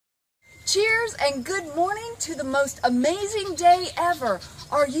Cheers and good morning to the most amazing day ever.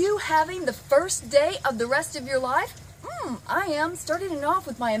 Are you having the first day of the rest of your life? I am, starting it off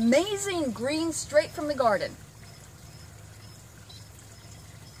with my amazing greens straight from the garden.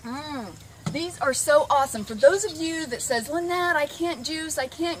 These are so awesome. For those of you that says, Lynette, I can't juice, I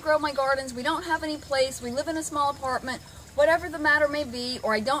can't grow my gardens, we don't have any place, we live in a small apartment, whatever the matter may be,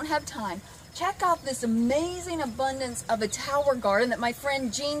 or I don't have time, check out this amazing abundance of a tower garden that my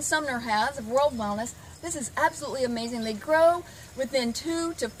friend Jean Sumner has of World Wellness. This is absolutely amazing. They grow within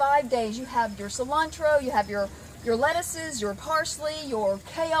 2 to 5 days. You have your cilantro, you have your lettuces, your parsley, your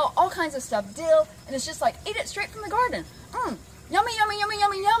kale, all kinds of stuff, dill, and it's just like, eat it straight from the garden. Yummy, yummy, yummy,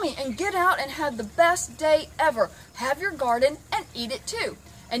 yummy, yummy, and get out and have the best day ever. Have your garden and eat it too.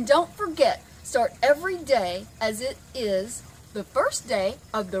 And don't forget, start every day as it is the first day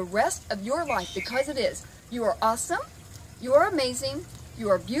of the rest of your life, because it is. You are awesome, you are amazing, you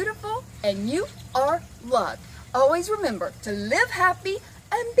are beautiful, and you are loved. Always remember to live happy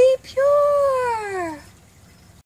and be pure.